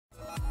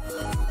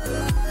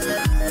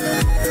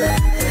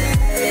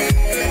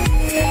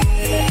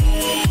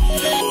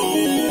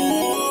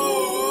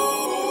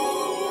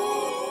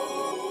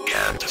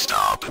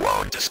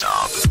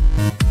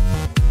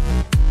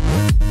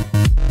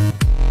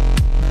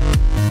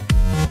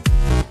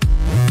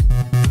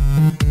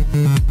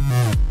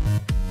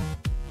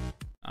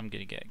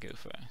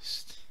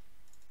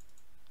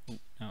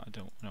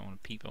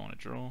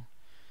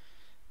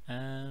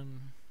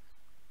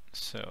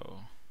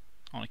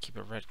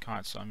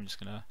card, so I'm just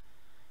gonna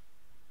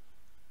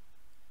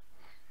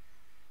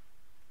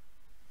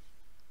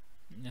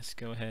let's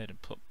go ahead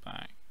and put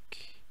back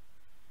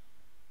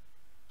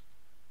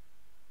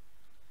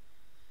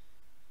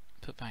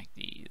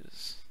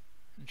these.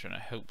 I'm trying to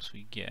hope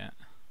we get.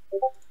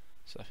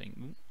 So I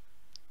think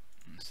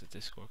that's the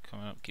Discord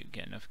coming up. Keep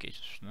getting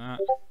notifications from that,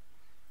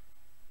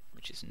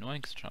 which is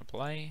annoying because I'm trying to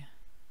play.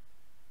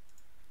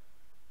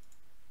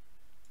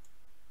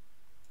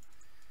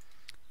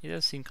 It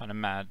does seem kind of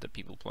mad that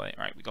people play.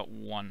 Alright, we got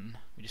one.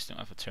 We just don't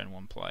have a turn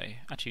 1 play.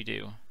 Actually, we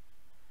do.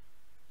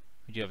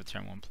 We do have a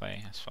turn 1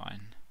 play. That's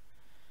fine.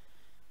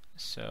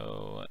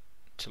 So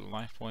to the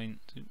life point,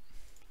 I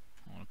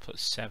want to put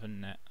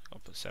 7 net. I'll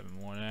put 7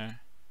 more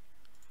there.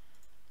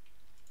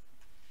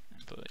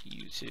 And put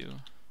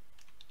U2.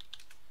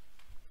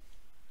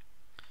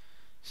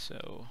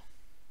 So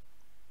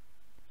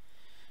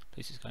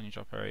places can you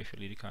drop area if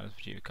your leader card is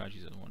Vegito card,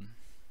 use the one.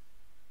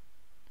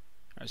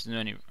 Alright, so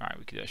alright,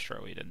 we could do it straight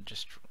away then,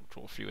 just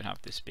draw through and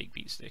have this big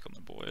beat stick on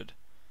the board.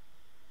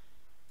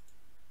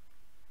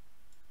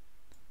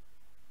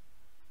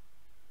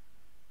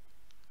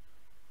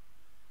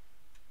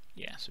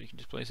 Yeah, so we can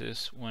just place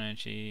this 1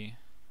 energy.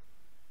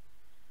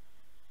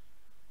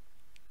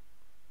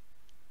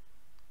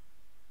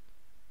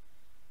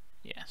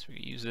 Yeah, so we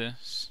can use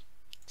this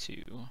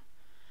to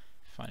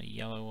find a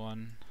yellow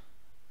one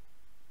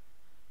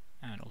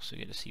and also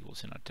get to see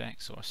what's in our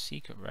deck. So our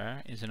secret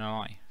rare is in our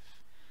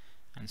life,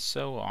 and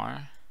so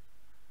are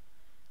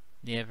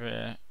the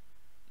other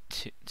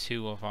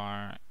two of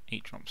our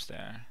 8 drops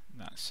there.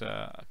 That's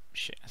a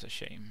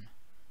shame.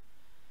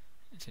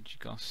 It said you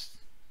cost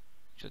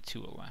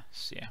 2 or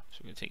less. Yeah, so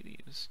we're gonna take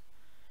these.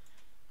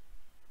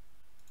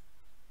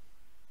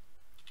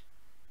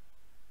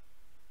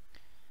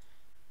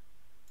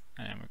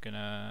 And then we're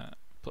gonna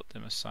put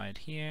them aside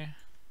here,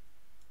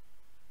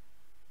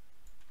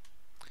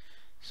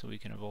 so we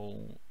can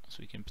evolve. So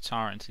we can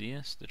Patara into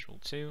this, the draw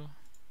 2.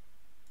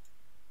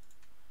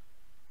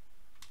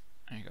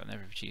 And we got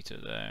another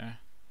Vegito there.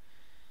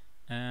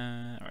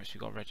 Alright, so we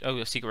got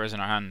a secret rare in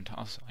our hand.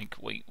 I was like,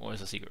 wait, what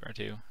does a secret rare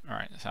do?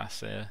 Alright,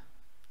 that's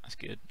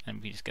good.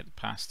 And we just get the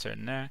pass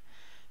turn there.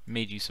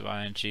 Made use of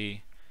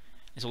ING.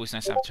 It's always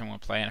nice to have turn 1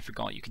 play, and I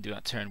forgot you can do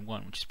that turn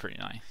 1, which is pretty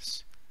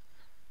nice.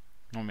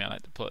 Normally I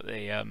like to put the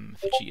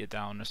Vegeta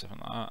down or something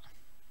like that.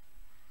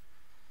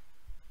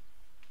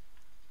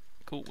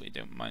 Cool, we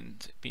don't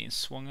mind being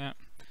swung at.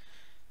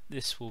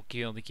 This will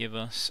give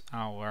us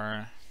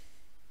our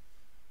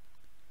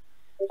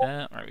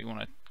right, we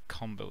want to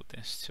combo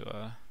this to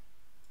a,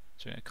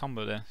 so we're going to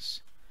combo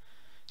this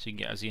so we can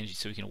get our Z energy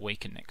so we can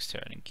awaken next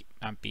turn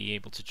and be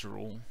able to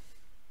draw.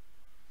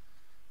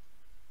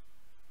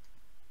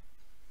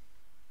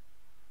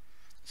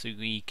 So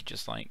we could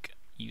just like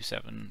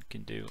U7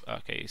 can do.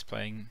 Okay, he's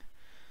playing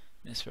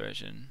this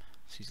version,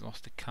 so he's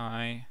lost to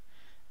Kai,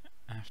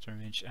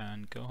 Afterimage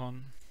and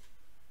Gohan.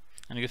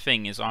 And the good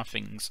thing is our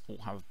things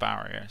all have a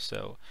barrier,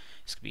 so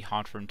it's going to be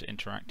hard for him to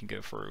interact and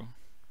go through.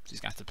 So he's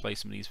going to have to play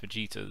some of these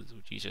Vegetas,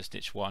 which he's just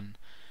ditch 1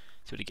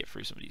 to really get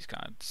through some of these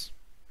cards.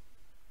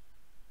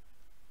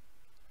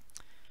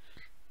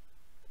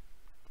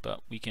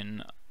 But we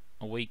can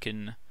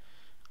awaken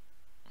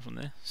from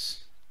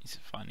this. He's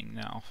finding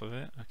that off of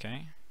it,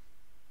 okay.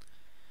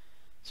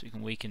 So we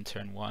can awaken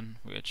turn 1.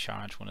 We're going to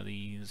charge one of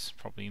these,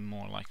 probably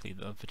more likely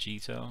the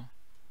Vegito.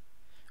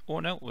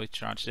 Or no, we'll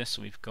charge this,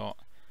 so we've got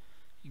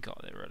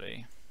it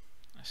ready.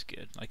 That's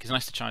good. Like, it's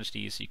nice to charge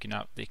these so you can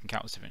they can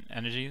count as different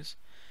energies.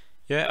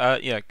 Yeah,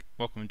 yeah.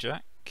 Welcome,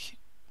 Jack.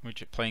 We're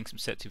just playing some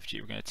set 2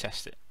 Vegeta. We're going to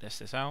test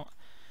this out.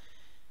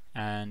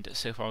 And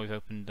so far we've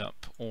opened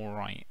up all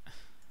right.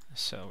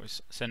 So we're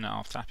sending it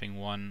off, tapping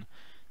 1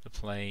 to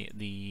play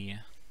the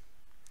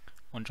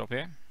 1 drop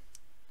here.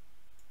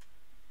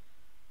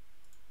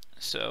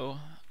 So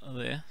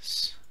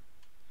this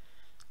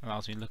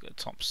allows me to look at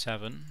the top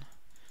 7,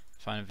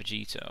 find a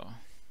Vegito.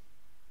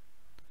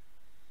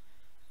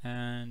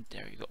 And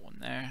there you got one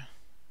there.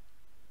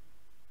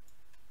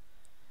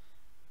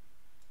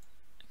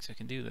 So I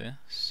can do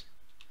this,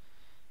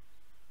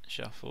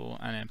 shuffle,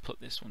 and then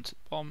put this one to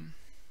the bottom.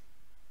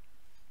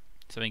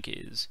 So I think it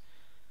is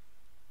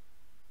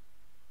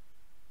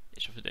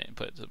shuffle it and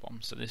put it to the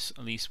bottom. So this,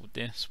 at least with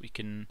this, we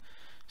can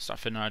start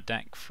filling our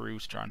deck through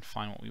to try and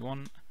find what we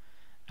want,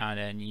 and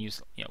then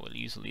we'll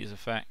use the leader's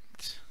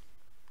effect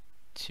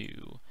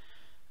to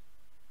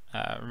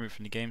remove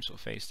from the game, so we'll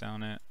face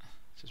down it.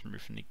 So just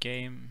remove from the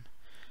game,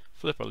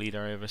 flip our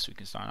leader over so we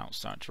can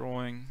start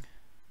drawing.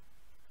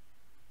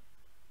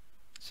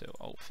 So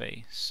alt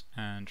face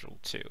and draw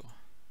 2.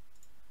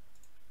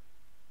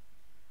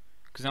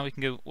 Because now we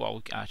can go,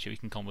 well, actually we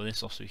can combo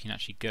this off so we can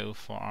actually go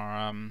for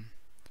our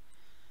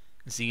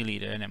Z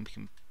leader, and then we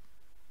can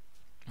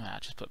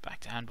just put it back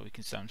to hand, but we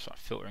can start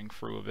filtering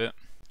through a bit.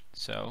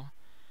 So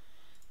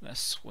let's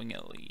swing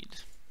a lead.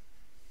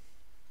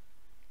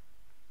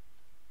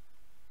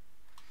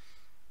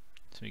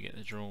 So we get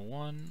the draw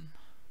 1.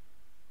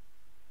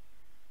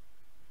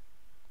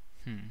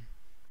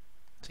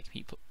 So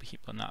keep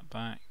putting that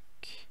back.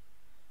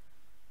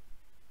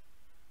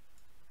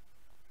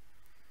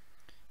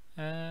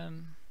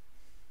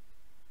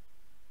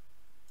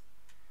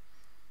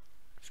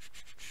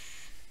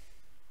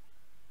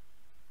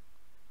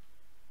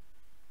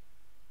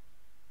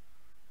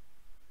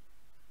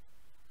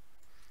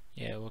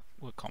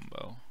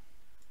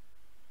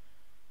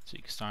 So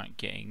you can start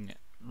getting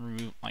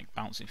like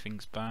bouncing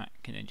things back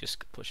and then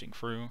just pushing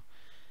through.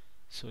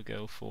 So we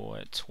go for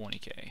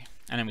 20k,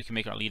 and then we can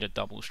make our leader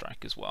double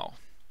strike as well.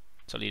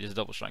 So leader's a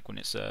double strike when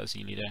it's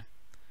Z leader.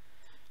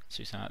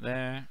 So we start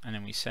there, and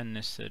then we send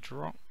this to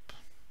drop,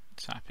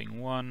 tapping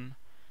 1,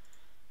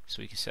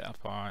 so we can set up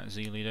our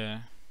Z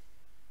leader.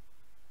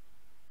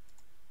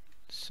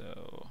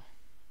 So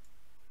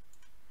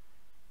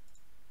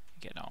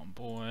get that on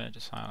board,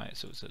 just highlight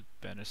so it's a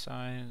better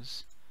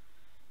size.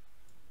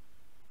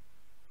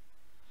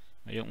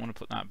 I don't want to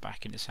put that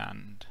back in his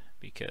hand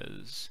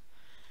because,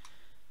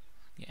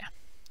 yeah.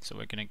 So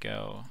we're gonna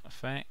go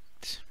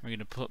effect. We're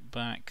gonna put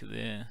back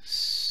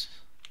this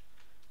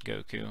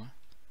Goku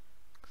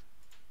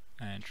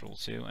and draw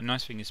 2. A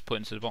nice thing is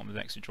putting to the bottom of the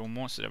deck to draw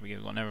more. So there we go.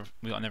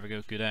 We got another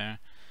Goku there.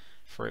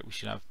 For it, we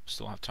should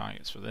still have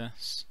targets for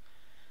this.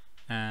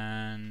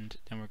 And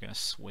then we're gonna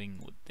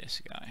swing with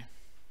this guy.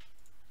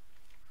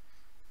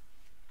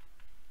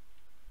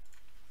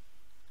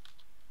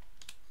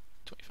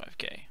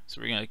 $25k. So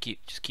we're gonna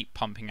just keep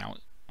pumping out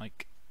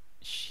like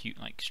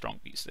strong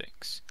beat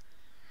sticks.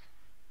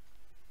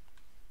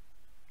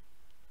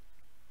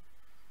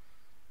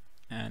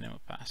 And then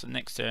we'll pass. So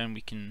next turn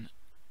we can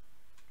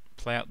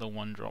play out the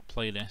 1-drop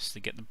playlist to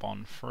get the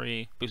bond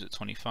free. Boost at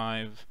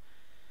 25.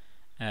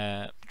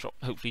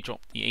 Hopefully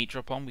drop the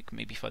 8-drop on. We can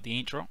maybe fight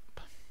the 8-drop.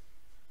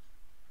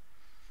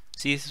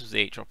 See, this was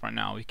the 8-drop right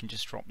now. We can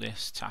just drop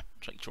this, tap,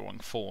 like drawing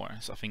 4.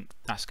 So I think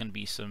that's going to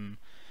be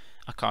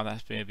a card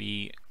that's going to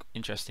be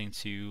interesting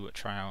to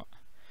try out.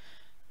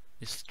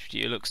 This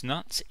Vegito looks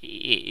nuts.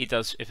 It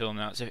does feel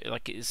nuts.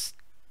 The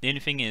only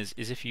thing is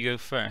if you go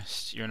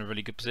first, you're in a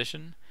really good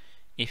position.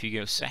 If you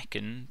go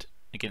second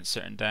against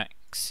certain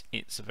decks,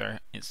 it's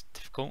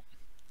difficult.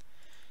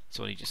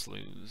 So you just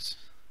lose.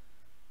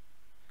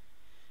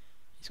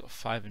 He's got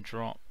 5 and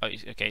drop. Oh,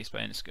 okay, he's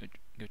playing this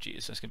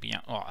Vegito, so that's gonna be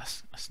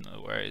that's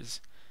no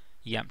worries.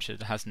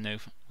 Yamcha has no.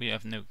 We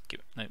give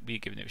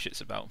no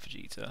shits about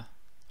Vegeta,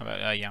 about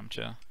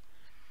Yamcha.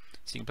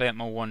 So you can play out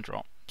more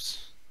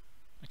 1-drops.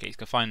 Okay, he's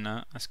gonna find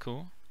that. That's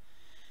cool.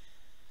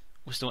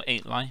 We're still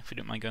 8 life if we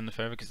don't mind going the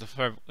further, because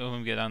when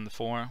we get down to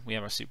 4, we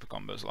have our super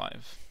combos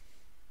live.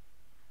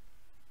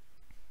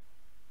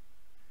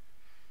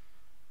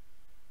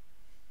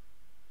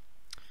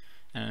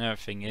 And another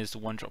thing is the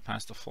 1-drop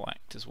has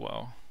deflect as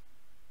well.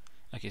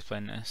 Okay, he's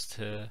playing this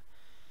to.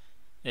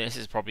 This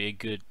is probably a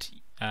good,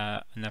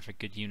 another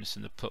good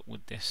unison to put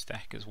with this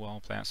deck as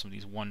well. Play out some of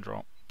these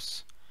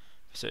 1-drops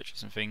for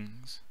searches and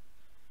things.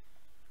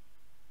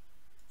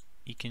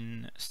 You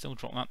can still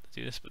drop that to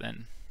do this, but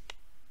then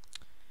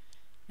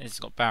it's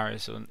got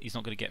barriers, so he's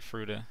not going to get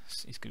through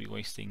this. He's going to be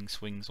wasting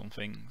swings on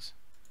things.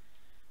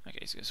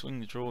 Okay, so swing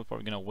the draw. We're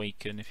probably going to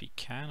awaken if he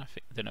can. I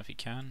don't know if he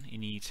can. He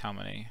needs how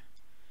many?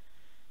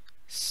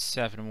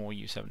 7 more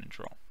U7 and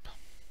drop.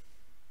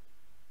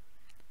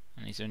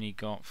 And he's only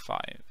got 5,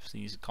 so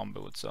he needs a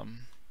combo with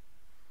some.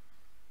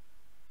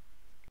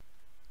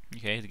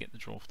 Okay, to get the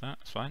draw for that,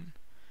 that's fine.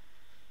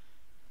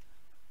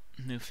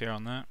 No fear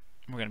on that.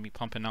 We're going to be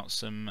pumping out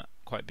some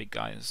quite big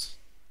guys.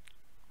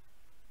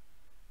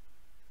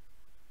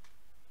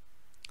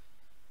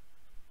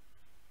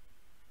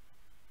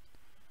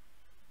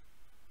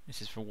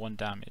 This is for 1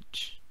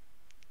 damage.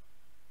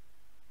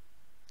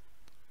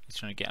 He's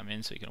trying to get him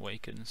in so he can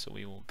awaken, so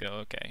we will go,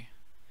 okay.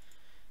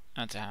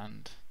 Add to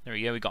hand. There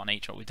we go, we got an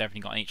 8-drop. We've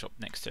definitely got an 8-drop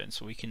next turn,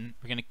 so we're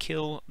gonna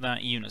kill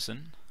that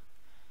unison.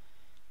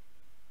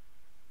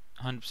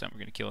 100% we're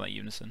gonna kill that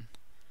unison.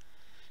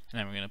 And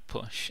then we're gonna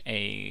push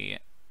a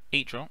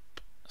 8-drop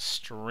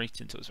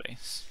straight into his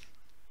face.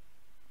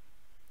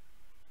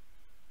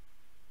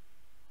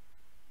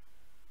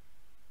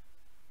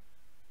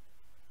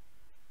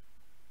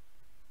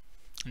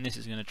 And this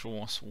is gonna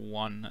draw us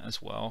 1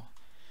 as well.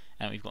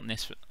 And we've got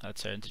this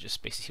turn to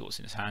just basically see what's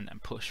in his hand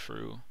and push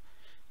through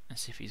and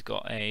see if he's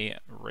got a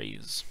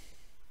raise.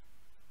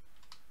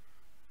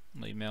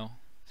 Mill.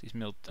 So he's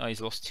milled. Oh,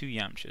 he's lost 2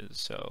 Yamchas,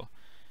 so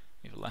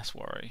we have less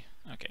worry.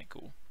 Okay,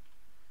 cool.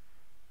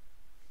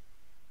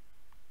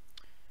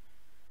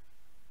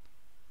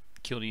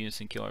 Kill the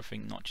unison, kill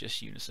everything, not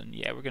just unison.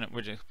 Yeah,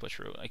 we're just push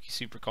through. Like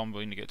super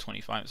comboing to get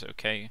 25 is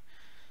okay.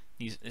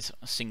 It's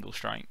a single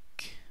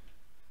strike.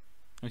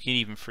 We can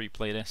even free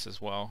play this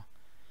as well.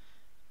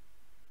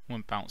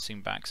 When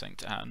bouncing back something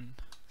to hand.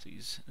 So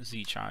he's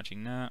Z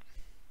charging that.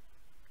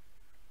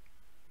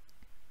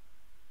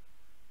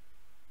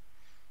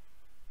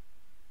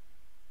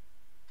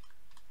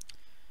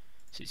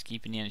 So he's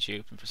keeping the energy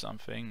open for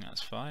something,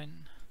 that's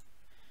fine.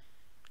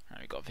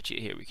 Alright, we've got Vegeta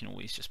here we can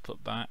always just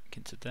put back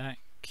into deck.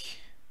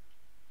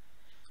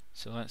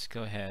 So let's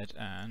go ahead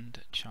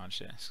and charge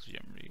this, because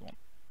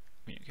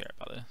we don't care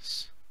about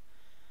this.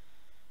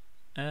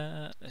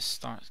 Let's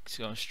start to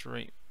go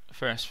straight.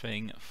 First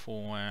thing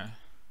for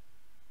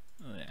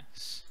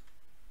this.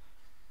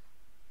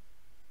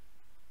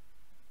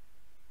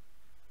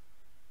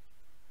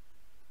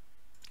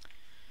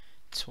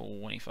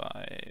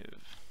 $25.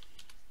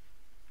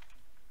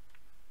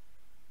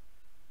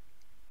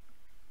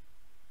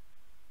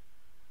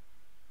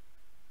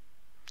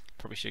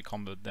 probably should have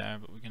comboed there,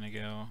 but we're gonna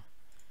go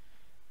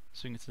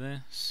swing into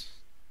this.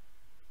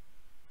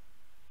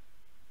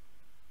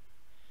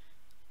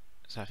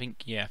 So I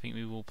think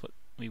we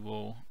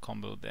will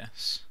combo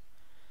this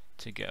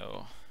to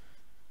go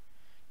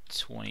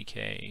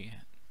 20k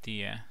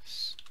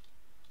DS.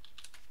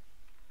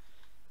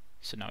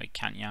 So now he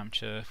can't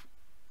Yamcha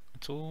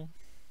at all.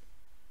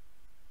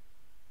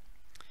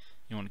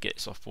 You want to get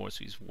this off board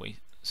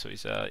so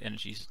his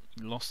energy's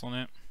lost on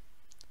it.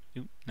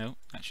 Oop, no,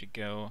 that should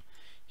go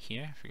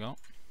here, I forgot.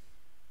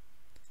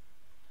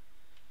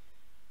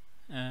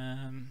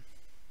 And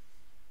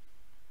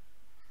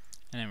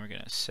then we're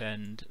going to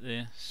send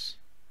this,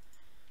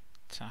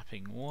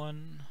 tapping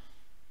 1,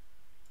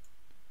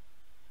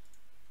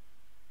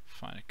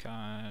 find a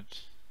card.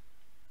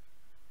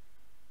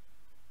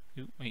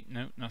 Oop, wait,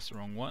 no, that's the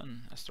wrong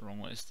one. That's the wrong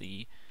one. It's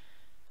the.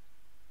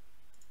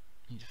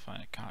 Need to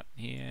find a card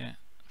here.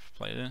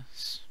 Play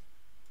this.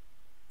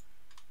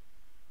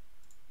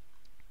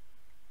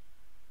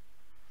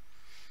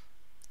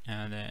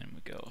 And then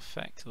we go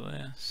effect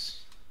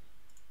this.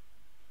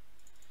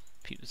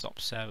 Peep the top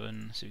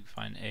 7 so we can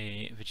find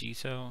a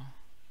Vegito.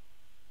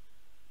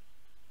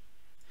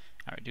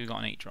 Alright, we got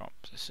an 8 drop.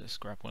 Let's just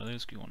grab one of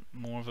those because we want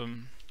more of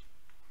them.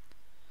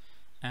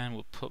 And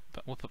we'll put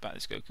back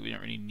this Goku. We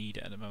don't really need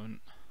it at the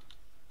moment.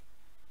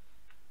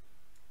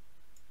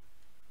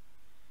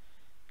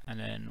 And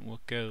then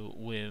we'll go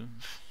with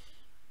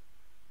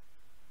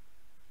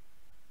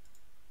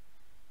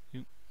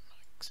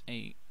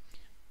X8.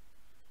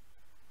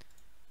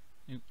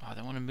 Oop, oh, I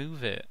don't want to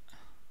move it.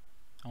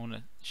 I want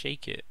to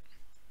shake it.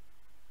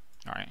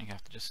 Alright, I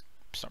have to just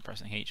start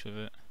pressing H with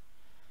it.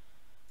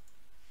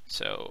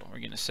 So we're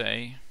going to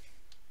say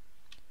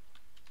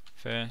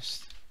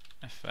first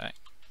effect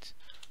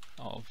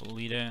of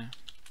leader.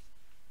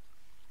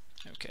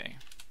 Okay.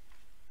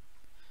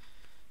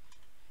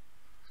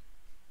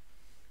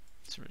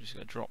 So we're just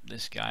going to drop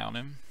this guy on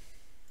him.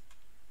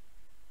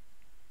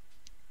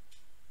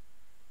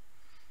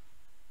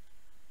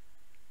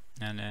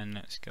 And then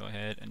let's go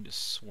ahead and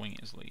just swing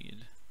his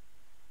lead.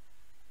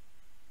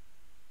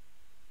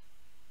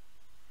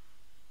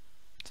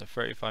 It's a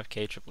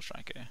 35k triple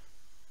striker.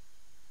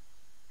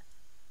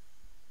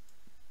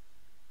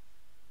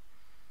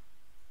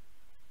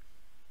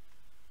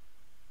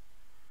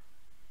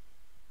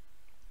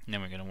 And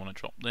then we're going to want to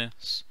drop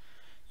this,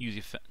 use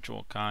effect, draw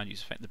a card,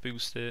 use effect to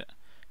boost it,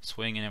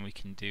 swing, and then we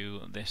can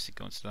do this to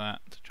go into that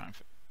to try and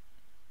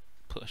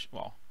push.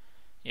 Well,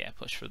 yeah,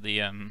 push for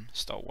the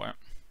stalwart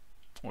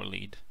or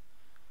lead.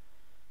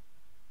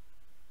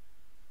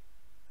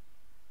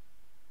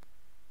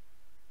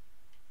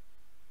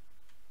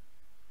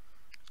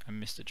 I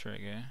missed a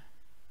trigger.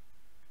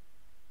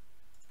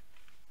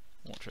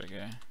 What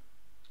trigger?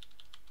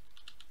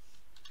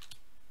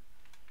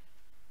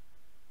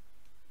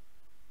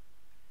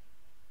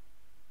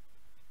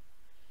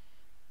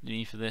 The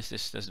need for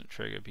this doesn't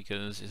trigger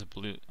because it's a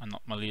blue.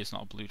 My leader's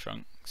not a blue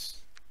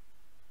trunks.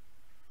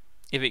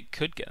 If it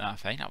could get that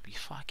effect, that would be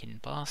fucking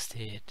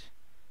bastard.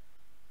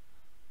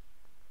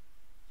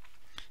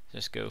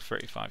 Just go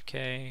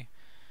 35k,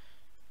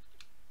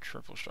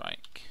 triple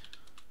strike.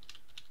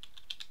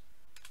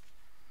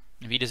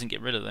 If he doesn't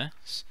get rid of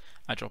this,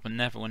 I drop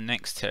another one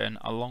next turn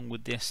along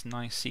with this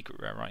nice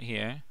secret rare right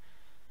here.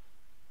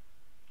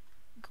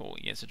 Cool,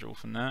 he gets a draw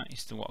from that.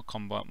 He's still got a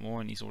combo up more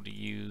and he's already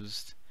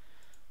used,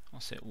 I'll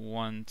say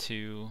 1,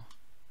 2,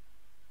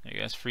 there you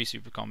go, that's 3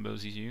 super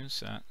combos he's used,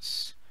 so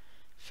that's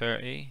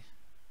 30.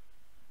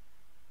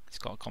 He's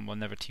got a combo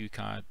another 2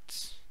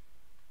 cards.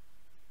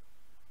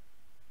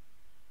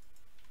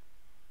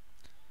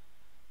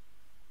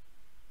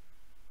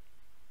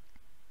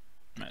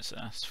 Right, so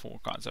that's 4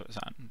 cards out of his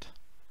hand.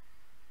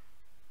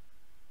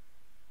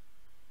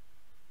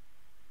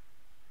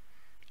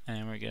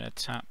 And we're going to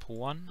tap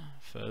 1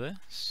 for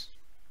this.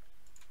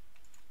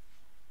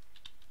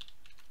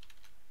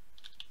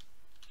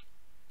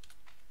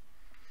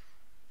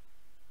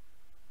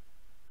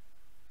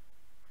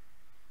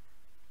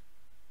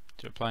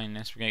 To applying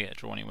this, we're going to get a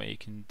draw anyway. You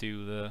can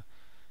do the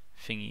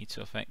thingy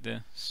to affect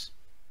this.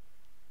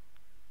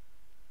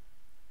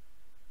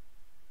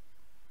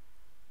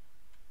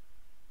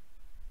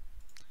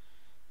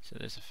 So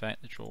this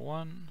effect, the draw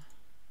 1,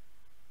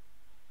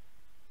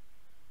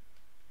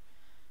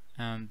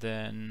 and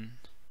then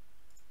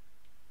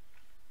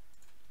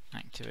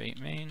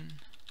activate main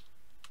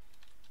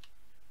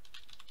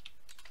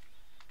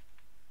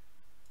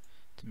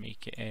to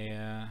make it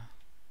a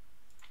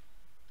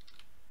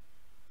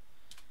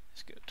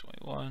let's go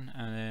 21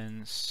 and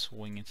then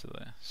swing into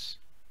this.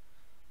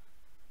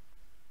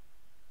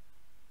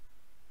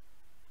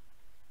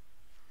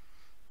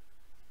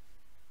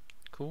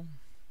 Cool.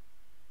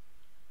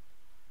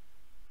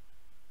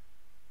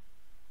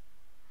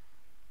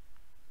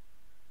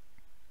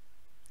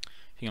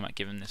 I think I might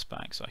give him this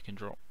back so I can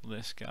drop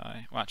this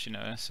guy. Well, actually no,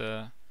 it's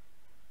because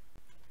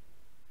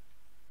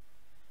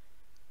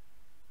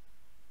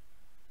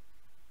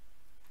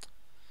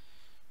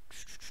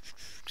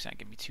that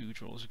give me 2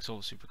 draws because all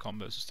the super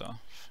combos and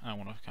stuff. I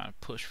want to kind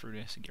of push through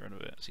this and get rid of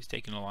it. So he's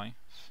taking a life.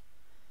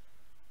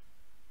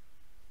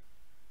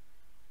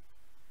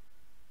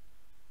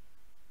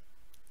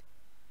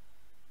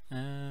 So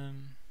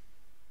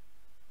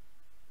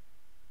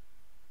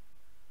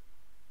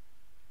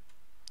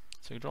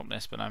we drop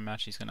this, but I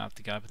imagine he's going to have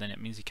the guy, but then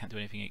it means he can't do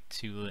anything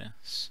to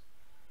this,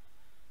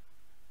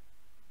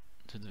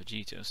 to the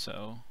Vegito,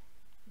 so,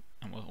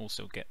 and we'll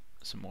also get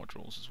some more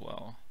draws as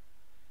well.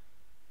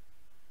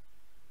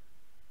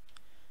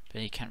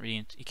 But he can't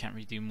really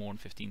do more than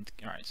 15.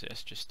 Alright, so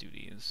let's just do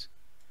these.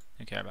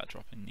 Don't care about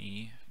dropping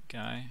the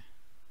guy.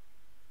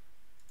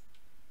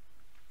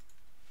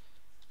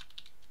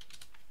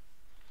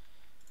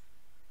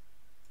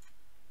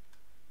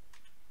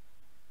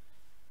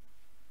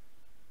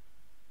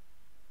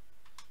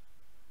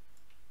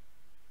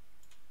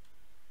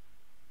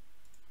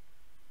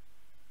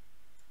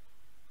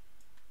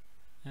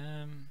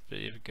 But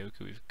the other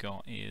Goku we've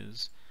got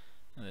is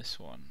this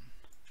one.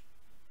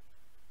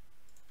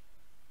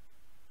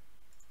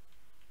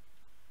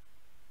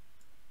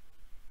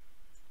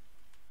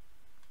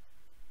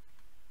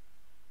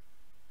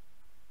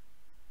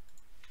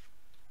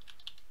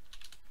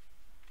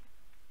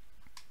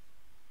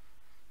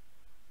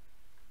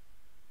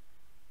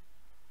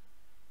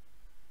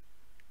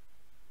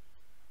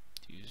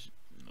 Use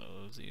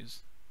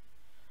these.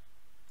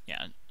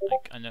 Yeah,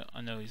 like I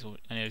know he's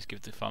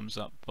give the thumbs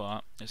up,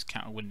 but there's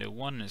counter window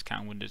 1 and there's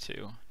counter window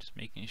 2. Just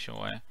making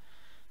sure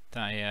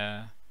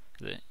that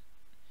that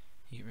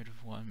get rid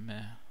of one.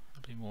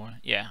 I'll be more.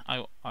 Yeah,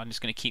 I'm just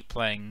gonna keep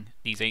playing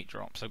these 8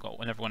 drops. I've got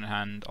another one in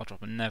hand. I'll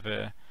drop a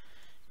never.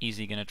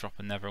 Easily gonna drop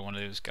another one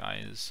of those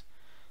guys.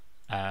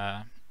 In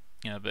a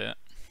bit.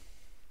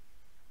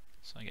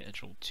 So I get to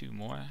draw 2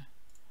 more.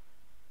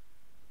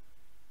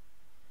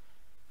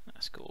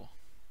 That's cool.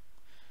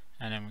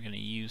 And then we're going to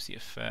use the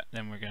effect,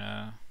 then we're going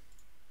to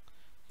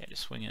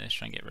just swing at this,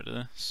 try and get rid of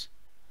this.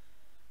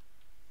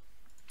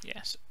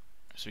 Yes,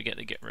 so we get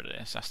to get rid of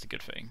this, that's the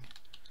good thing.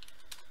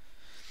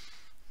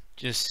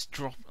 Just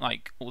drop,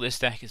 like, all this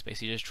deck is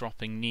basically just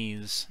dropping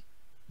these,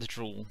 the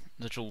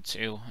draw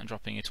 2, and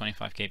dropping a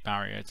 25k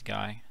barrier to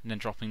guy, and then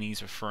dropping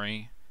these for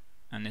free,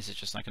 and this is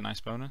just like a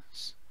nice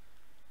bonus.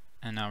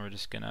 And now we're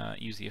just going to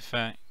use the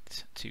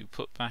effect to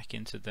put back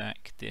into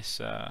deck this,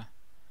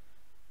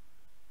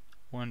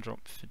 1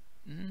 drop for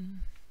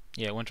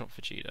 1 drop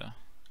Vegito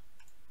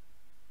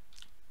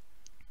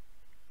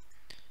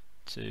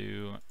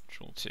to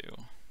draw 2.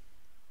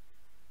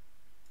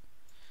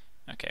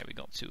 Okay, we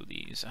got 2 of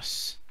these.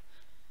 That's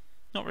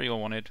not really what I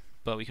wanted,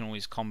 but we can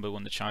always combo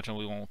on the charge and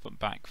we want to put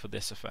back for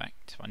this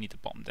effect. I need to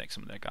bottom deck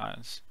some of their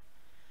guys.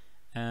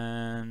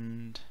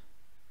 And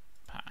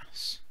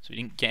pass. So we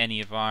didn't get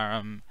any of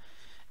our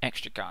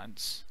extra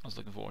cards I was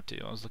looking forward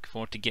to. I was looking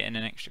forward to getting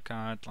an extra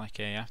card like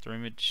a after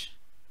image,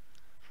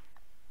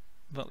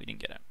 but we didn't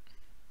get it.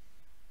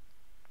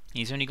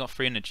 He's only got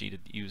 3 energy to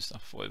use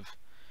stuff with,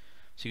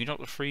 so you can drop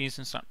the freeze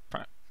and start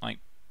like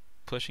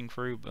pushing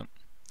through. But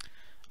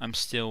I'm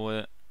still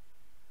at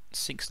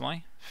 6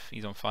 life.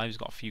 He's on 5. He's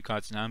got a few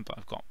cards in hand, but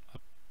I've got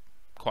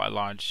quite a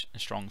large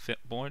and strong fit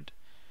board.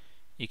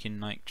 You can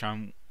like try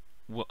and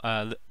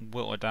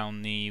whittle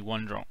down the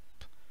 1 drop.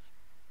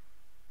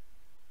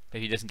 But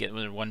if he doesn't get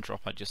the 1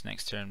 drop, I just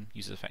next turn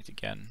use the effect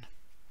again,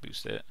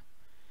 boost it,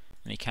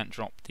 and he can't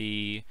drop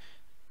the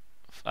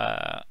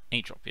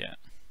 8 drop yet,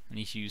 and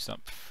he's used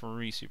up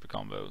 3 super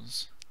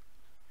combos.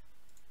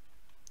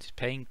 He's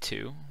paying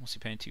 2. What's he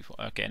paying 2 for?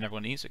 Okay, another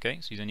one of these. Okay,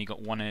 so he's only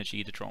got 1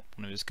 energy to drop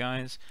one of his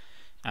guys,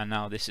 and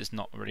now this is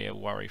not really a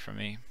worry for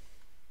me,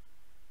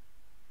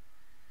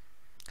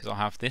 because I'll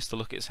have this to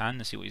look at his hand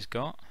and see what he's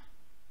got.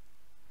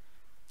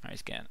 Alright,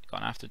 he's got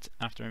an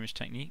after image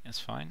technique. That's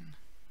fine.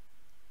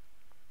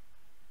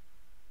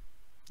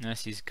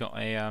 Unless he's got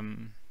a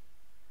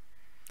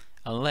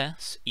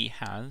unless he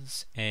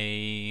has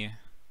a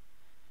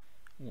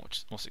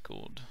what's it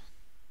called?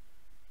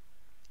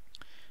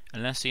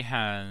 Unless he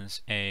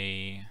has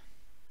a,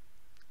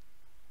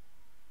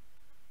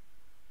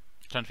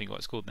 I'm trying to think what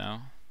it's called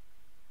now.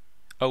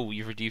 Oh,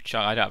 you've reduced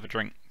charge. I don't have a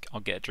drink.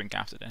 I'll get a drink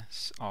after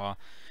this. I'll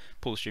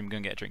pause stream, go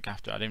and get a drink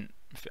after.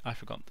 I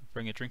forgot to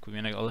bring a drink with me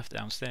and I got left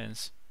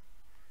downstairs.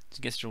 So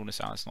he gets to draw this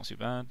out. It's not too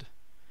bad.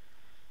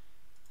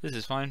 This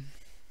is fine.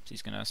 So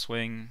he's gonna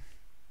swing.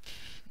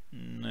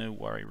 No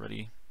worry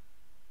really.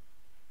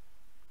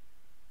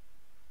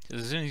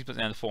 Because as soon as he puts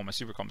down the 4, my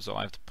super combos,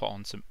 I have to put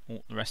on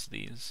all the rest of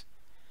these.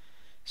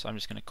 So I'm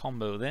just gonna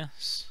combo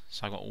this.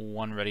 So I got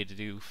 1 ready to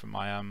do for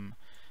my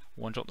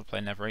 1 drop to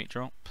play never 8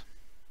 drop.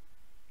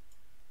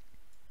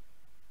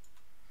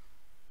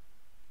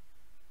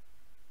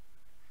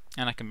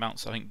 And I can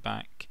bounce, I think,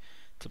 back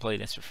to play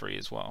this for free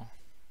as well.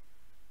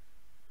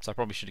 So I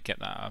probably should have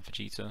kept that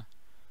Vegeta.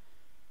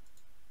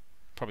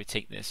 Probably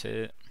take this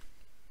hit.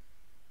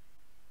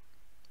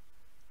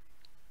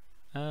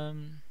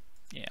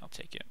 Yeah, I'll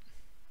take it.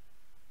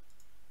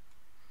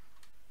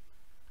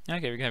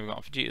 Okay, we've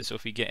got Vegeta. So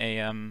if we get a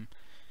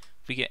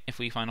if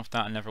we find off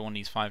that another one of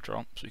these 5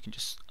 drops, we can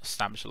just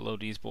establish a load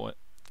of these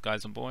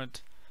guys on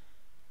board.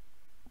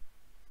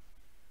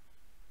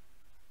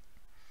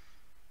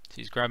 So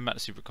he's grabbing back the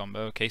super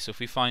combo. Okay, so if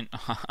we find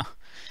if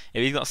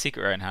he's got a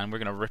secret rare in hand, we're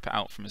gonna rip it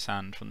out from his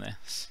hand from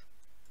this.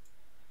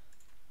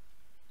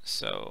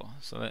 So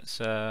let's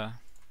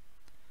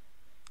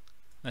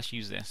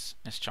use this.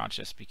 Let's charge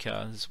this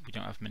because we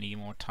don't have many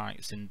more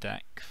targets in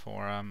deck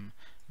for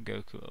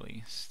Goku at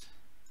least.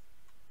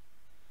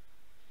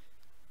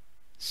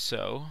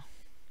 So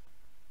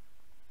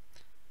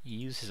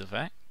use his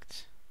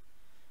effect,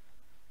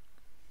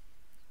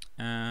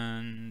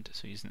 and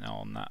so he's now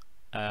on that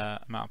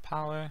amount of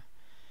power,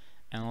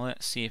 and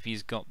let's see if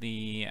he's got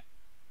the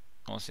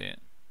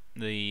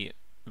the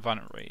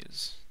Violent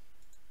Rays.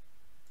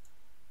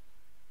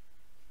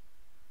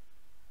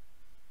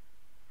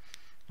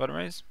 Violent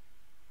Rays?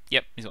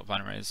 Yep, he's got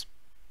Violent Rays.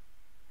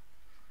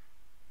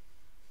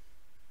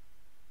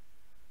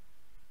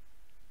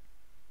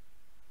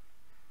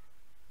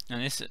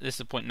 And this is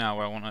the point now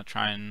where I want to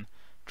try and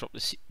drop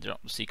the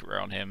secret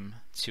rare on him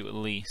to at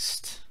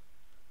least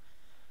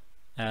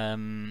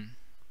rip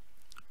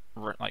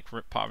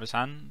part of his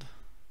hand.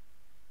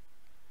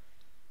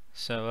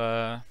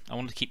 So I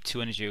want to keep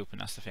 2 energy open.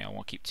 That's the thing. I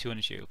want to keep 2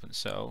 energy open.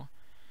 So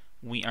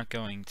we are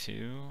going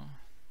to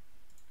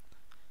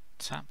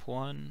tap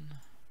 1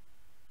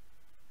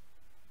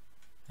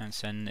 and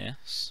send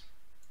this.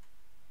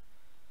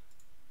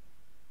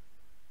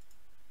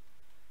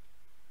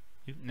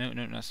 No,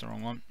 that's the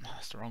wrong one.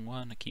 That's the wrong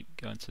one. I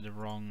keep going to the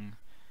wrong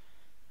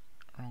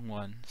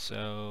one.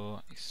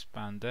 So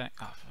expand deck.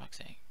 Oh, for fuck's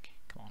sake!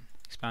 Come on,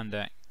 expand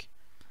deck.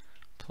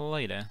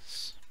 Play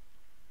this,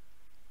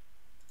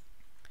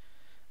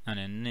 and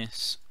then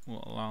this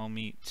will allow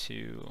me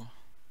to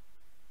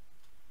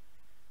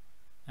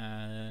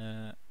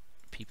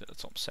peep at the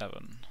top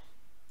 7.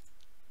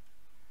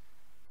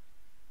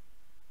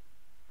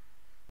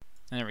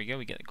 And there we go.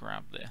 We get to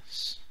grab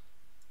this.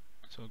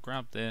 So we'll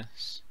grab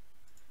this.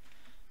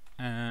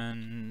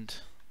 And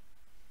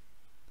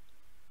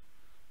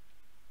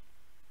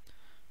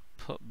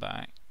put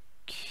back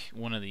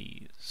one of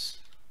these,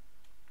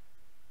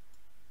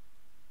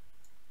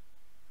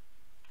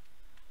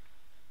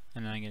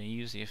 and I'm going to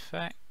use the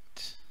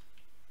effect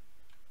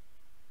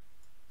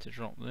to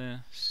drop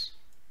this.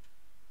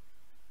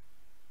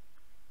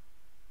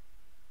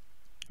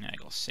 Yeah, I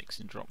got 6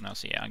 in drop now,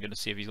 so yeah, I'm going to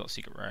see if he's got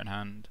secret rare in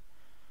hand.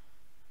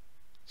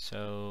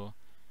 So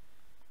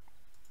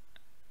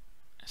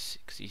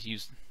 6, he's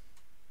used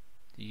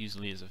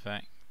his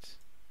effect.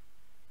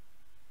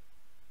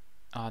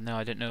 Oh no,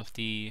 I don't know if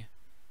the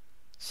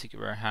secret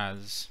rare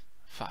has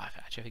 5.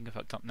 Actually, I think I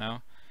fucked up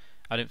now.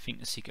 I don't think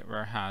the secret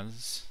rare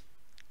has.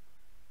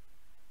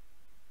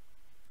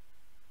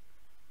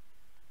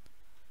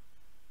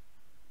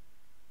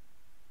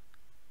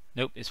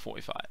 Nope, it's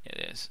 45.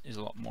 It is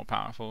a lot more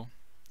powerful.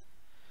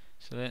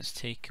 So let's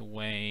take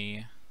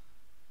away.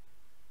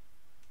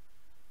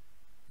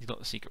 He's got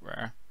the secret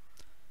rare.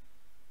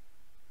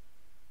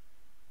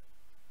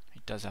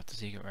 He does have the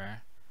secret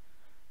rare.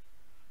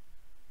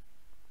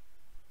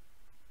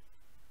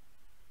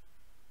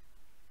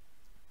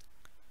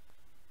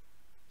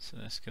 So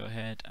let's go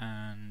ahead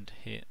and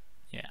hit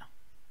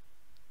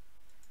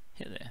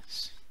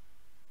this.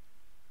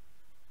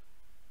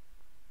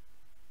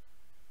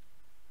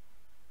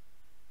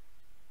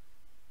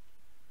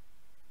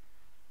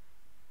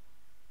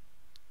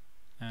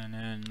 And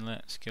then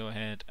let's go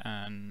ahead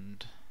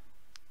and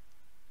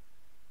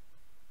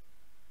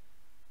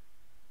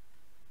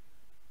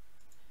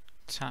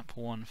tap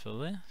 1 for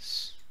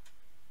this.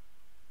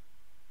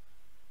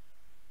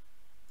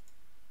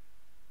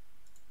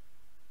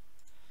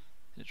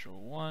 Draw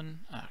 1.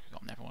 I've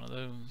got never one of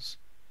those.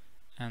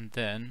 And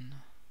then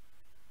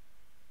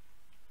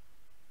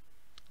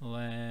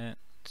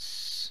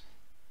let's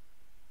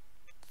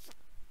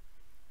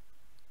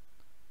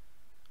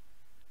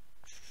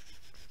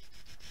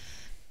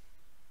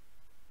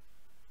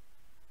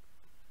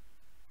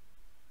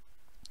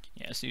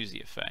let's use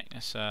the effect.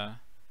 Let's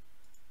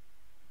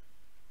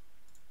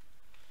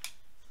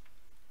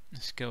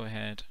go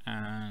ahead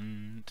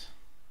and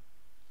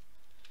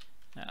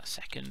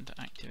second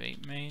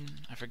activate main.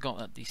 I forgot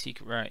that the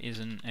secret rare is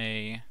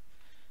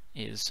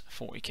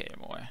 40k or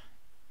more,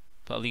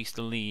 but at least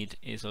the lead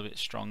is a little bit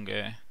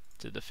stronger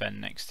to defend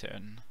next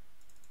turn,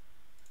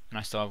 and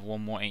I still have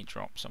one more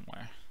 8-drop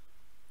somewhere.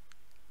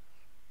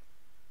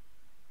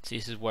 See,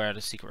 this is where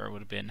the secret rare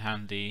would have been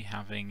handy,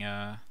 having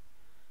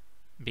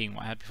being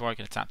what I had before. I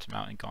could have tapped him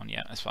out and gone,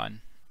 yeah, that's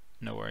fine,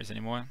 no worries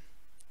anymore.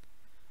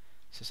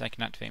 So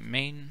second activate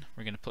main,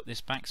 we're going to put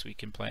this back so we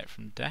can play it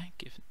from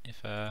deck.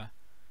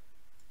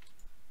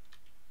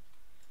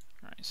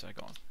 Right, so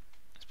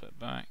let's put it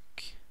back.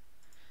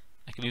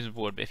 I can lose the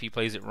board, but if he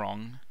plays it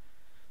wrong,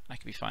 I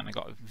could be fine. I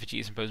got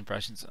Vegito's Imposing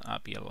Presence,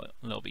 that'd be a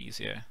little bit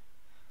easier.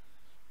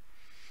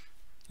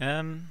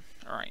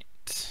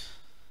 Alright.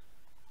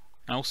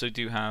 I also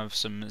do have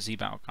some Z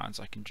battle cards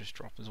I can just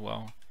drop as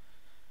well.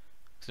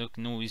 So I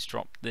can always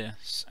drop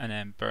this, and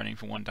then burning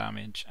for 1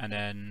 damage, and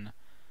then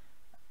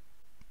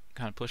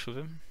kind of push with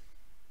him.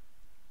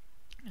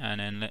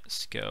 And then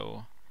let's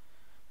go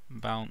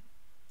bounce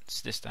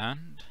this to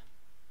hand.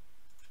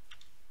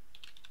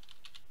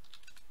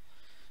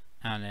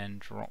 And then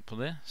drop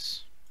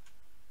this.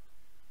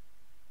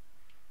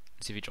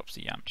 See if he drops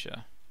the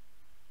Yamcha.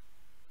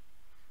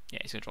 Yeah,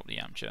 he's gonna drop the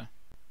Yamcha.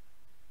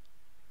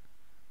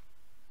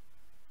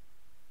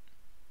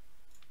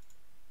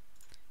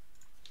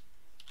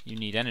 You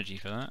need energy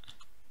for that.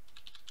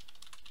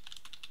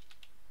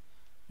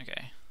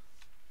 Okay.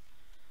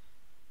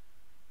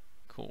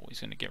 Cool, he's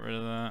gonna get rid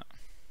of that.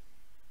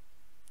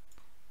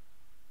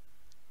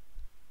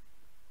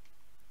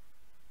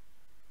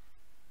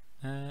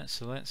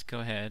 So let's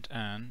go ahead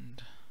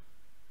and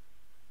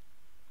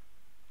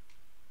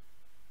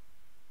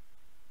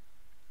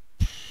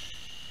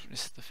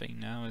this is the thing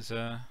now is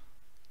might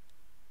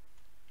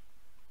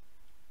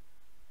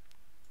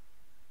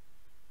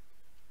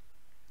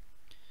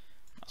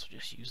as well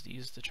just use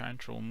these to try and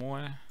draw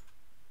more.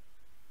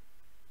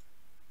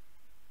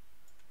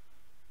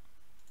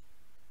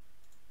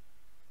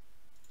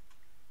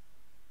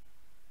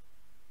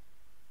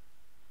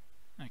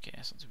 Okay,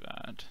 that's not too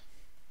bad.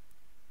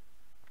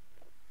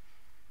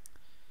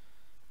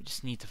 We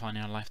just need to find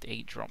our life to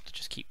 8 drop to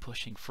just keep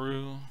pushing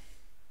through,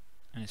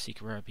 and a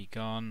secret rare be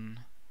gone.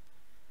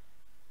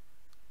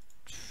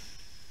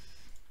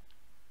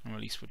 Or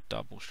at least with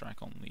double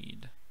strike on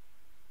lead.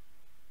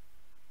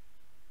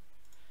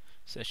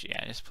 So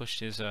yeah, let's push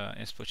his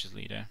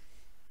leader.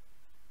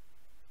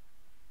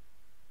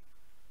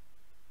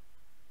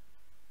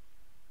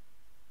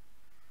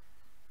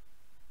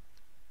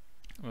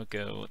 We'll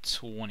go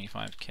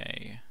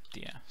 25k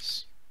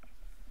DS.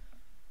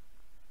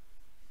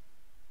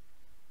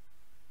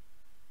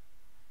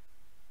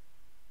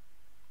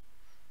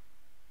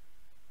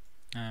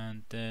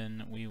 And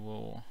then we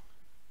will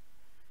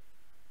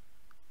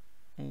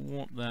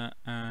warp that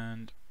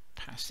and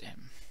pass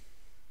him.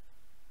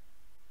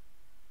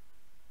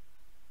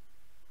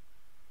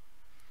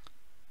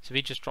 So if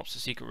he just drops the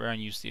secret rare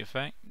and uses the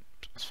effect,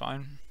 that's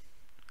fine.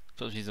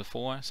 Plus he's a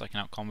 4, so I can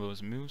out combo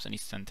his moves, and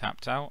he's then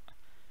tapped out.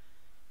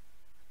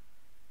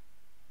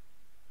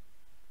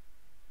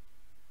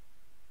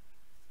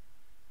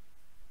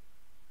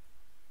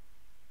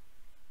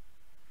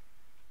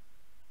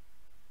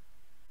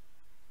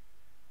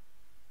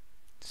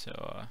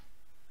 So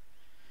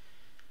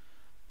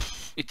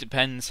it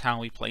depends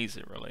how he plays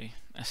it, really.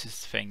 That's his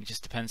thing, it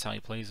just depends how he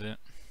plays it.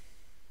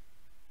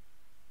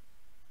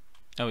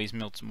 Oh, he's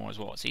milled some more as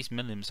well, so he's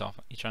milling himself,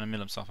 he's trying to mill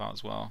himself out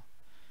as well.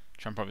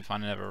 Trying to probably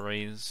find another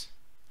raise.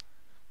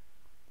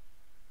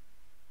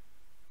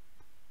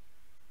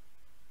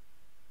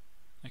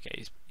 Okay,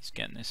 he's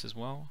getting this as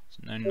well,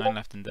 so no 9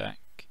 left in deck.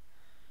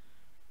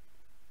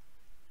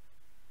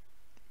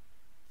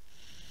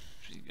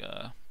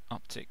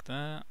 Uptick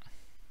there.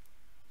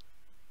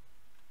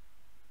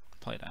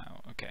 Played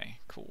out. Okay,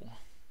 cool.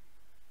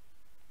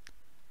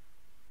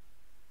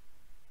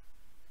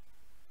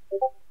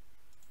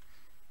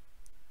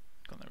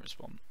 Got no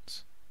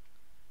response.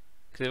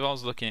 Because if I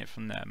was looking at it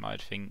from them,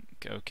 I'd think,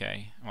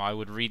 okay, well, I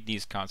would read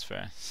these cards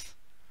first,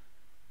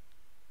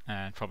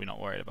 and probably not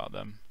worried about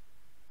them.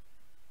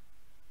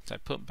 So I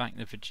put back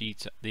the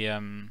Vegito,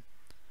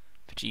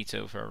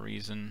 Vegito for a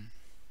reason.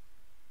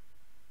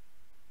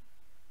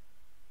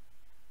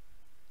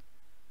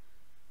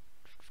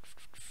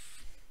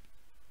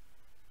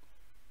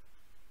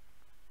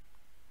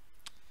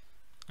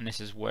 And this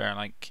is where,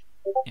 like,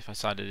 if I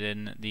sided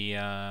in the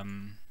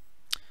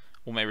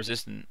ultimate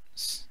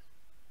resistance,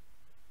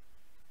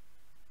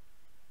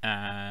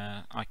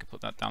 I could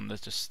put that down there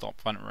to stop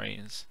front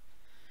raise.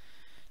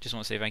 Just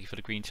want to say thank you for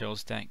the Green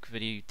Tails deck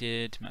video you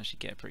did. Managed to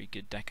get a pretty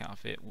good deck out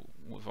of it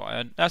with what I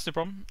had. That's no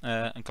problem.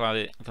 I'm glad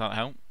it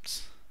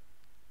helps.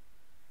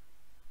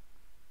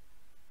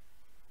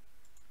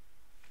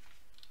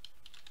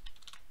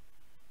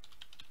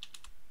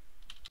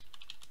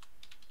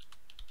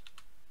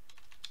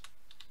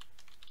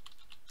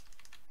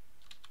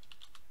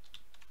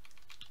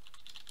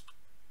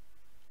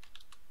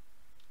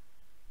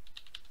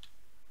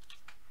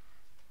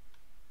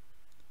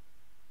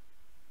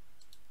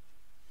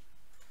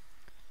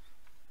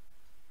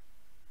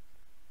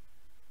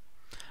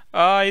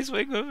 Ah, he's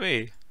swinging with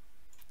me.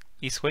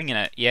 He's swinging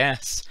it.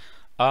 Yes.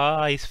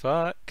 Ah, he's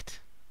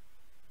fucked.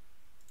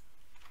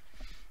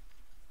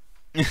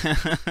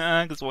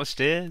 Because watch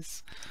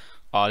this.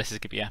 Oh, this is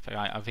gonna be epic.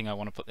 I think I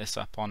want to put this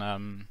up on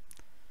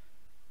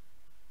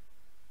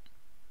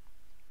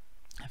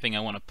I think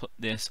I want to put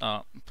this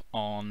up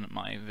on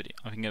my video.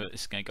 I think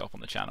this is gonna go up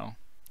on the channel.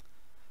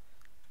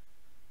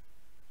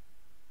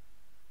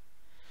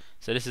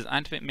 So this is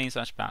activate main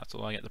 /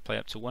 battle. I get to play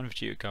up to 1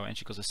 Vegito and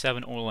she goes a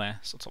 7 or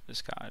less on top of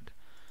this card.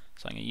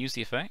 So I'm going to use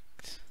the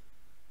effect.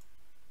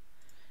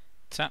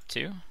 Tap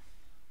 2.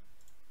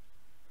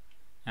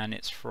 And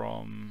it's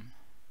from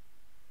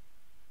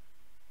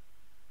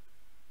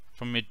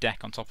mid deck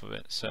on top of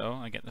it. So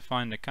I get to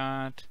find a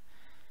card.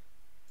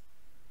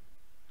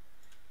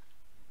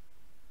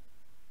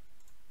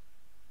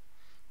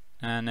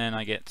 And then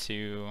I get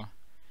to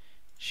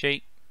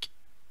shake.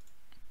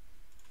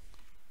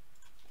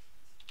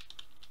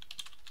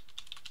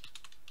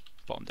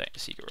 Bottom deck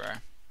secret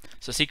rare.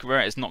 So secret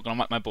rare is not going to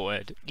wipe my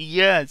board.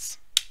 Yes!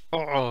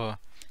 Oh,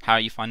 how are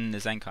you finding the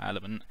Zenkai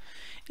element?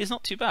 It's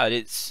not too bad.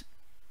 It's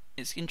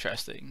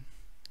interesting.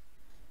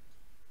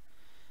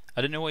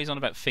 I don't know what he's on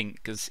about think,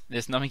 because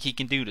there's nothing he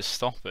can do to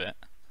stop it.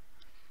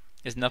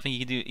 There's nothing he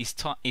can do.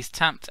 He's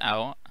tapped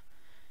out.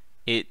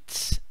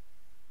 It's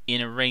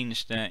in a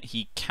range that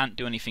he can't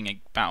do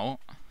anything about.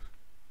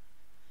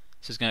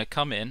 So he's going to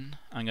come in.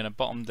 I'm going to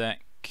bottom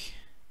deck.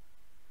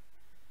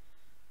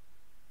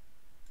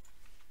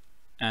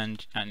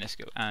 And let's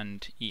go.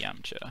 And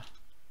Yamcha.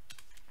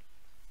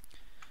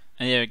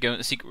 And there we go.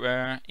 The secret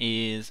rare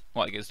is,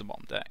 well, it goes to the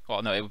bottom deck.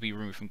 Well, no, it would be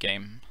removed from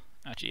game.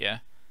 Actually, yeah.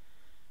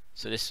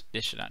 So this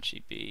should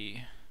actually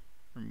be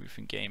removed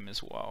from game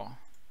as well.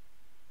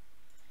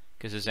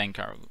 Because the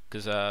Zenkai,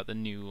 because the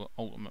new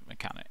ultimate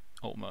mechanic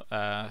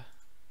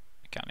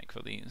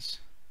for these.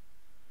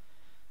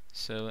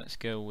 So let's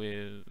go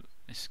with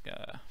this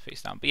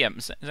face down. But yeah,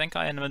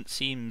 Zenkai element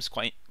seems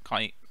quite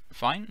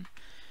fine.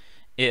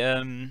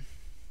 It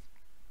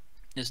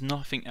there's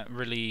nothing to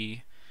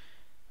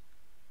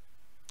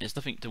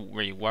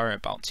really worry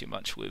about too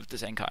much with the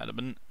Zenkai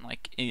element.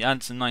 Like, it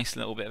adds a nice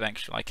little bit of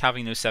extra. Like,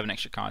 having those 7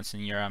 extra cards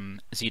in your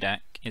Z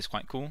deck is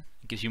quite cool.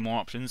 It gives you more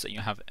options that you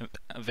have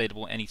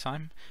available at any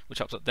time, which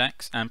helps up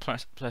decks. And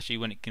plus, especially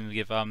when it can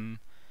give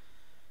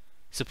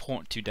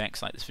support to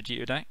decks like this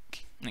Vegito deck.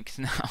 Like,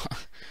 now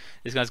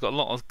this guy's got a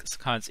lot of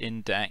cards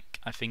in deck.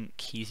 I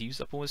think he's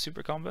used up all his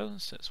super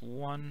combos. So it's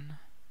 1,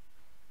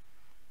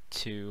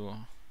 2.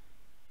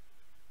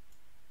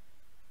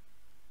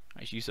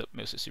 He's used up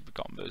most of the super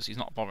combos. He's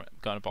not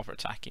going to bother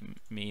attacking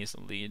me as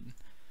the lead.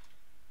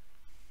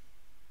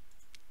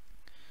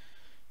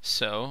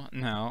 So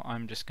now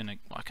I'm just gonna.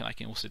 I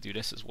can also do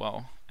this as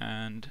well.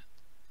 And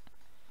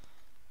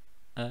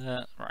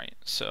right.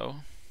 So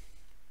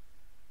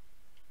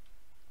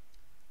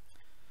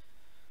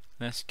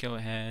let's go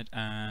ahead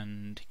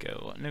and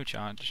go no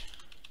charge.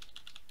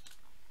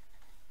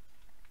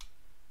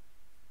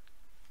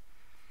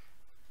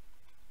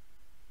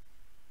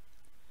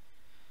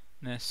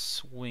 Let's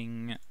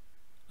swing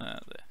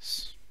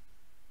this.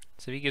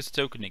 So if he gives a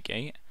token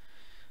negate,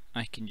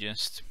 I can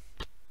just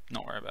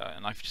not worry about it,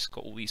 and I've just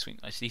got all these swings.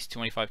 I see these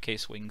 25k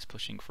swings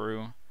pushing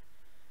through.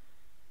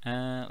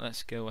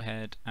 Let's go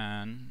ahead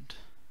and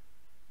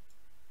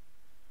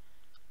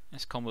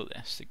let's combo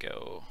this to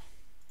go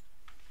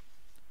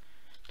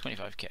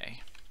 25k.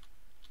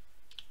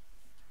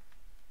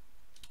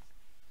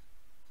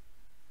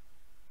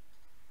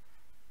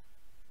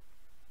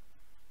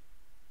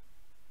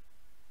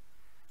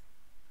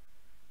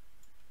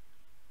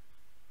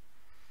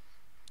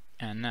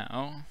 And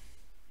now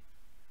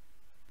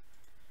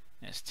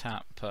let's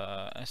tap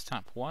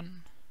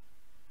 1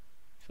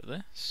 for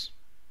this.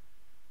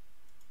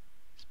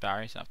 It's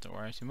barriers, don't have to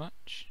worry too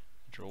much.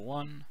 Draw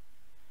 1,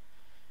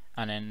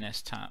 and then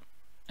let's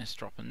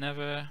drop a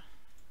never.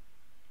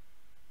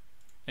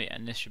 Oh yeah,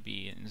 and this should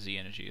be in Z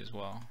energy as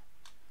well.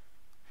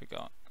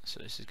 Forgot. So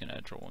this is gonna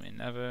draw me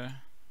never.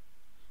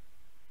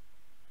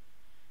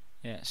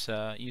 Yeah,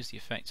 so use the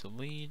effect to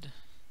lead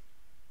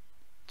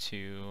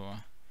to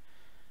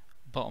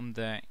bottom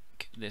deck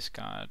this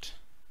card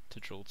to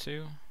draw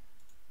 2.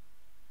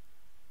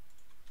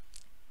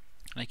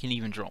 I can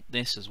even drop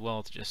this as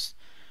well to just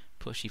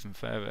push even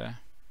further.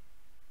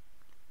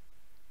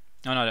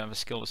 Oh no, I don't have a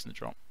skill list in the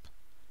drop.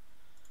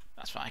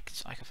 That's fine,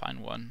 I can find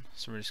one.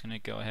 So we're just going to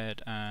go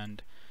ahead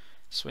and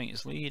swing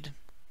his lead.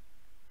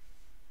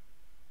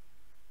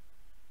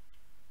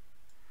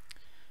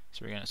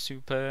 So we're going to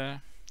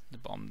super the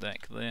bottom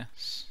deck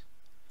this,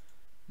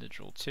 the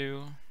draw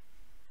 2.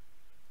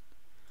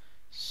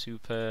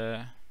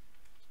 Super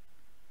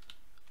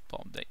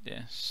bottom deck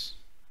this,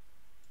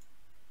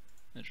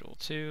 the draw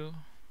 2,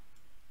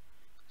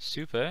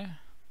 super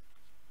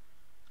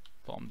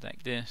bottom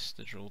deck this,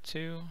 the draw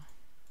 2,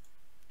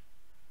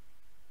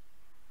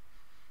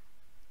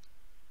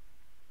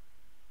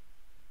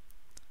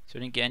 so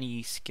we didn't get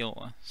any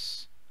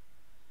skillless.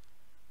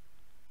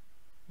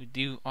 We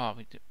do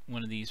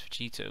one of these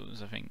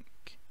Vegitos, I think.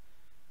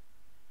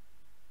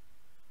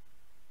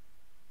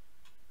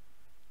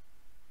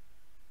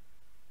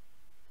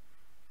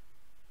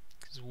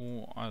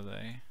 What are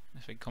they?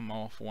 If they come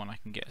off one, I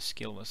can get a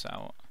skillless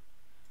out.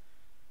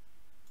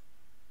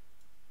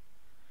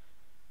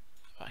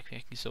 I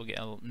can still get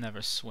a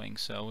never swing,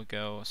 so we'll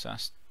go. So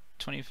that's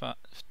 25,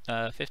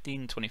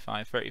 15,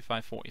 25,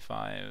 35,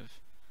 45.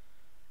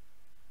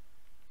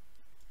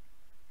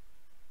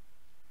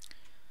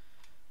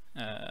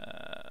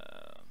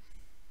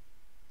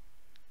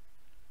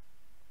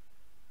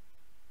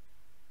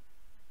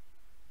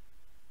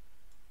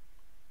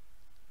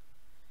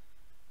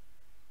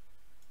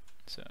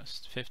 So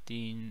it's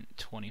 15,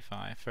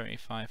 25,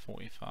 35,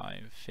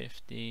 45,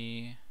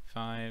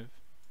 55,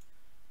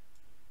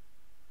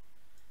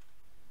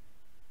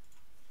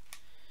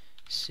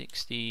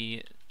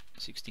 60,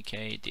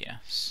 60k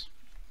DS.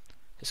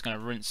 It's going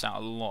to rinse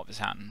out a lot of his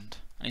hand.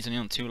 And he's only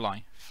on 2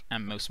 life,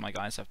 and most of my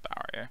guys have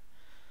barrier.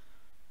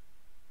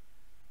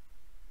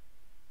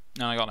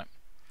 No, I got it.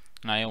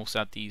 And I also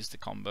had these to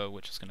combo,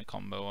 which is going to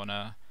combo on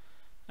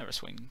never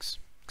swings.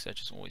 Because they're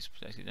just always,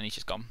 and he's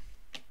just gone.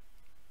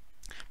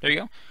 There you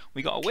go.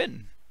 We got a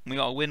win. We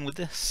got a win with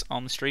this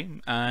on the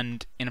stream,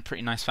 and in a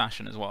pretty nice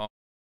fashion as well.